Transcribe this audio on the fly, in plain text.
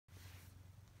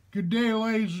Good day,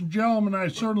 ladies and gentlemen. I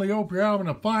certainly hope you're having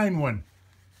a fine one.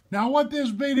 Now, what this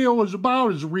video is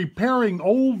about is repairing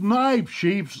old knife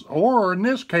sheaths, or in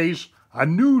this case, a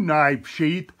new knife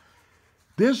sheath.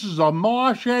 This is a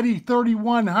Machete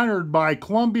 3100 by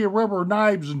Columbia River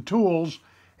Knives and Tools.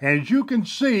 And as you can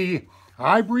see,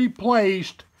 I've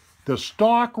replaced the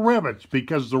stock rivets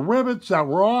because the rivets that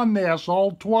were on this,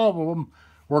 all 12 of them,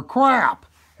 were crap.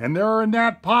 And they're in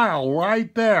that pile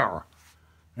right there.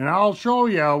 And I'll show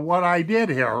you what I did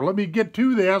here. Let me get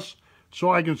to this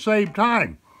so I can save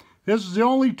time. This is the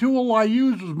only tool I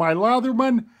use is my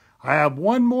Leatherman. I have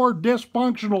one more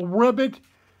dysfunctional rivet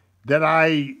that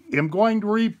I am going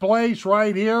to replace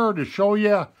right here to show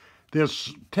you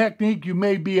this technique you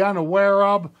may be unaware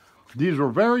of. These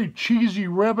were very cheesy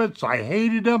rivets. I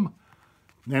hated them.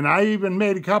 And I even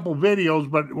made a couple videos.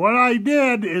 But what I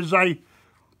did is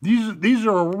these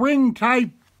are a ring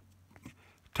typed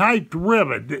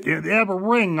rivet. They have a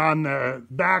ring on the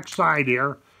back side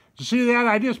here. You see that?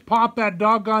 I just popped that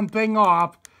doggone thing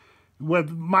off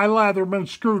with my Leatherman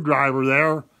screwdriver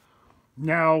there.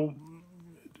 Now,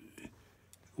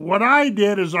 what I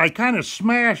did is I kind of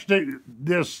smashed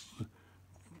this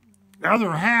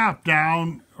other half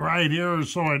down right here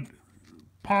so it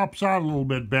pops out a little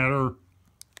bit better.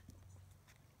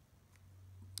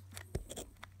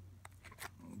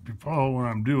 If you follow what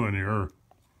I'm doing here.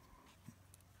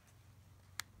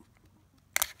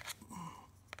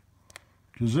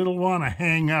 Because it'll want to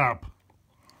hang up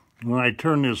when I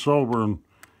turn this over and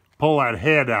pull that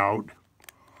head out.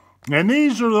 And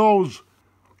these are those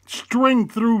string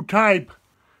through type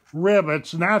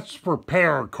rivets, and that's for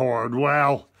paracord.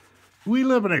 Well, we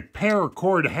live in a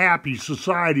paracord happy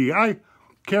society. I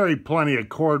carry plenty of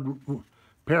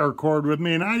paracord with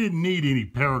me, and I didn't need any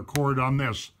paracord on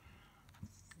this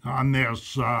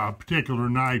particular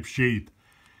knife sheath.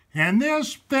 And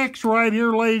this fix right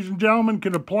here, ladies and gentlemen,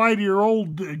 can apply to your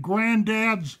old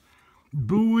granddad's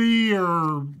buoy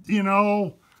or, you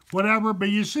know, whatever.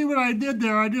 But you see what I did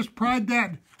there? I just pried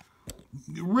that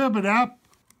rivet up,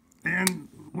 and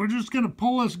we're just going to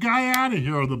pull this guy out of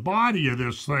here, the body of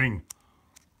this thing.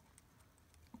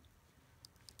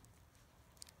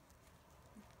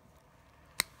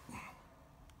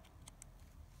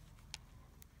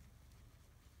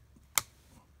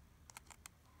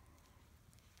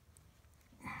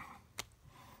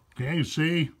 Okay,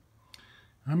 see?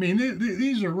 I mean,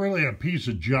 these are really a piece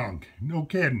of junk. No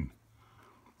kidding.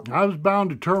 I was bound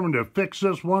determined to fix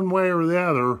this one way or the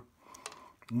other.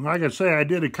 Like I say, I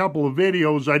did a couple of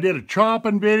videos. I did a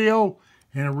chopping video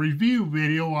and a review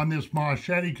video on this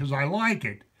machete because I like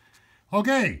it.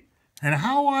 Okay, and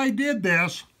how I did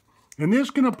this, and this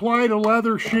can apply to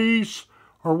leather sheaths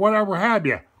or whatever have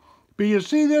you. But you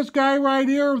see this guy right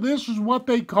here? This is what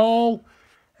they call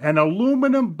an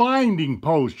aluminum binding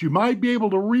post. You might be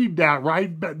able to read that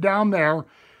right down there.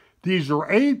 These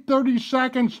are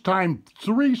 8/32 times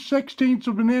 3/16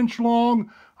 of an inch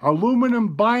long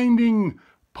aluminum binding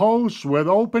posts with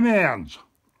open ends.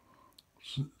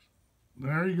 So,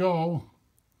 there you go.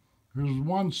 There's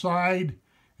one side,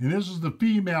 and this is the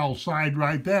female side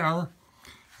right there.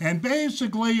 And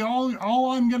basically,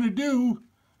 all I'm going to do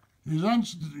is,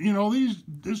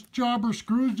 this jobber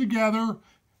screws together.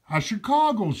 A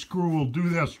Chicago screw will do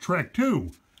this trick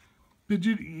too. But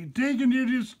you take and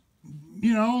you just,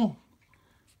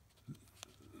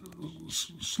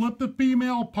 slip the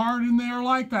female part in there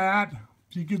like that.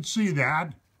 So you can see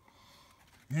that.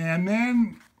 And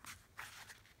then,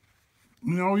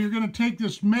 you're going to take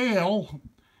this the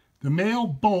male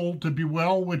bolt, if you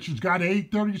will, which has got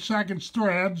 8/32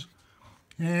 threads,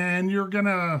 and you're going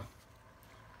to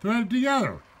thread it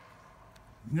together.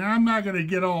 Now, I'm not going to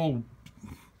get all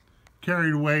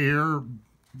carried away here,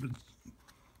 but,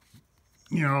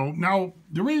 now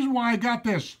the reason why I got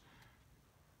this,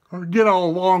 or get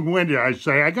all long-winded, I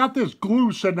say, I got this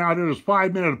glue sitting out here, this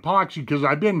 5-minute epoxy, because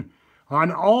I've been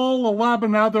on all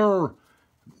 11 other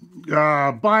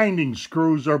binding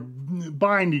screws or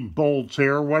binding bolts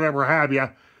here, whatever have you.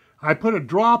 I put a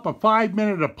drop of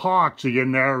 5-minute epoxy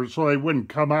in there so they wouldn't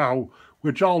come out,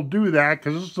 which I'll do that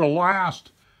because this is the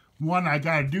last one I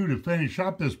got to do to finish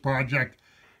up this project.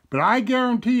 But I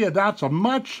guarantee you that's a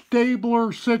much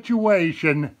stabler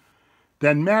situation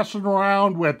than messing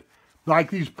around with like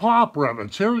these pop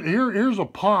rivets. Here's a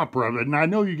pop rivet, and I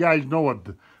know you guys know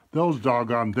what those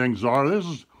doggone things are.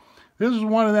 This is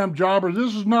one of them jobbers.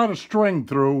 This is not a string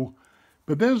through,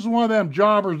 but this is one of them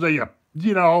jobbers that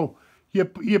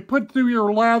you put through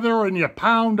your leather and you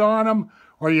pound on them,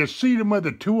 or you seat them with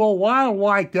a tool. Well, I don't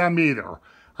like them either.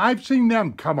 I've seen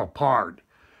them come apart.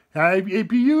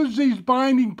 If you use these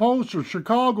binding posts or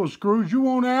Chicago screws, you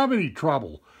won't have any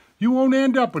trouble. you won't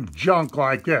end up with junk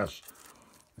like this.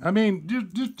 I mean,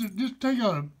 just take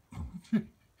a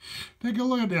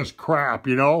look at this crap,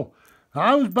 you know.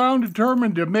 I was bound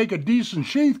determined to make a decent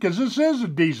sheath because this is a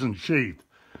decent sheath.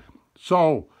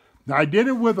 So I did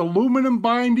it with aluminum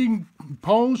binding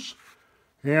posts,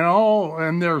 you know,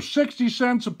 and they're 60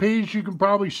 cents a piece. You can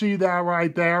probably see that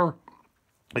right there.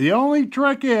 The only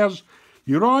trick is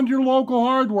you go to your local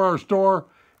hardware store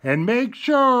and make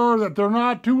sure that they're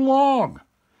not too long.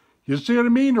 You see what I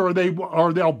mean? Or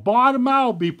they'll bottom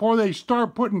out before they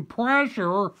start putting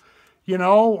pressure, you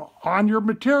know, on your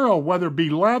material, whether it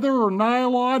be leather or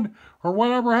nylon or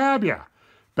whatever have you.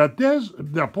 But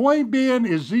the point being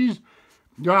is these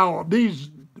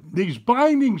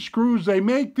binding screws, they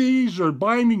make these, or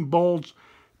binding bolts,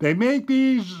 they make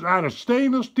these out of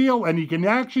stainless steel, and you can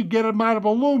actually get them out of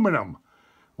aluminum.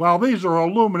 Well, these are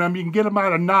aluminum. You can get them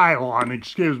out of nylon,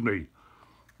 excuse me.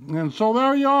 And so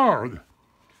there you are.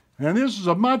 And this is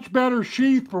a much better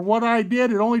sheath for what I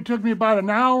did. It only took me about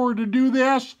an hour to do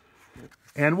this.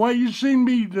 And what you've seen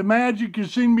me, the magic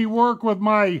you've seen me work with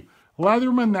my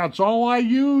Leatherman, that's all I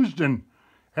used. And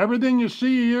everything you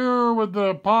see here with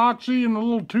the epoxy and the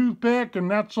little toothpick,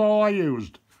 and that's all I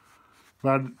used.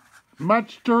 But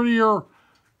much sturdier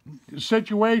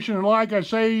situation. And like I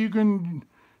say, you can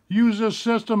use this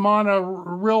system on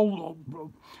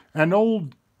an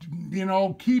old, you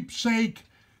know, keepsake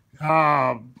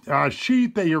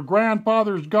sheath that your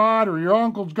grandfather's got, or your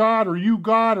uncle's got, or you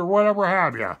got, or whatever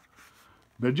have you.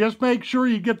 But just make sure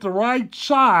you get the right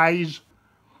size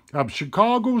of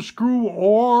Chicago screw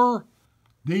or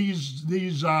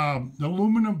these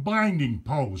aluminum binding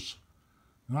posts.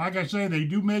 And like I say, they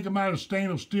do make them out of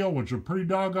stainless steel, which are pretty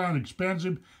doggone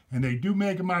expensive, and they do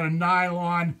make them out of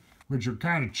nylon, which are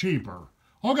kind of cheaper.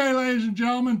 Okay, ladies and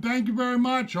gentlemen, thank you very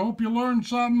much. I hope you learned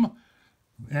something.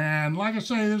 And like I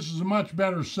say, this is a much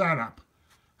better setup.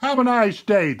 Have a nice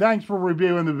day. Thanks for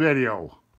reviewing the video.